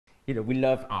you know, we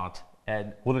love art.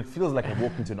 And well, it feels like I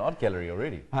walked into an art gallery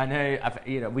already. I know,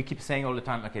 you know, we keep saying all the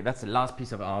time, okay, that's the last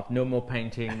piece of art, no more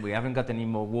painting, we haven't got any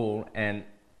more wall, and,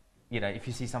 you know, if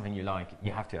you see something you like,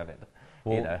 you have to have it.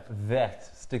 Well, you know.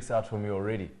 that sticks out for me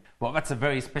already. Well, that's a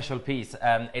very special piece.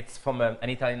 It's from an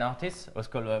Italian artist. It was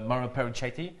called Mauro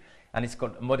Pericetti, and it's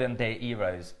called Modern Day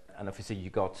Heroes. And obviously you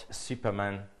got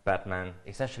Superman, Batman.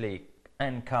 It's actually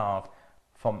hand carved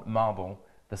from marble,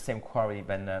 the same quarry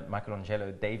than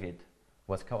Michelangelo David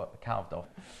was carved off.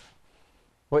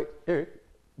 Wait, Eric,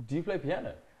 do you play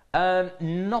piano?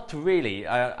 Not really.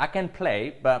 I can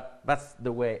play, but that's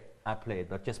the way I play it,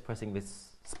 but just pressing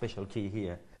this special key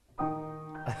here.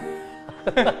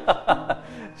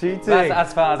 Cheating. That's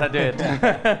as far as I do it.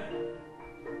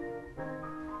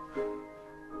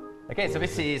 Okay, so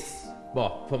this is,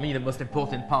 well, for me, the most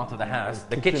important part of the house,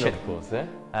 the kitchen. Of course, eh?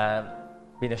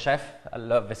 Being a chef, I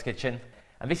love this kitchen.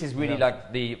 And this is really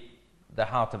like the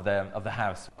heart of the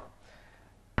house.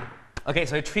 Okay,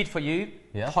 so a treat for you,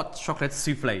 hot chocolate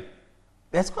soufflé.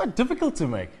 That's quite difficult to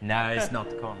make. No, it's not.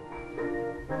 Come on.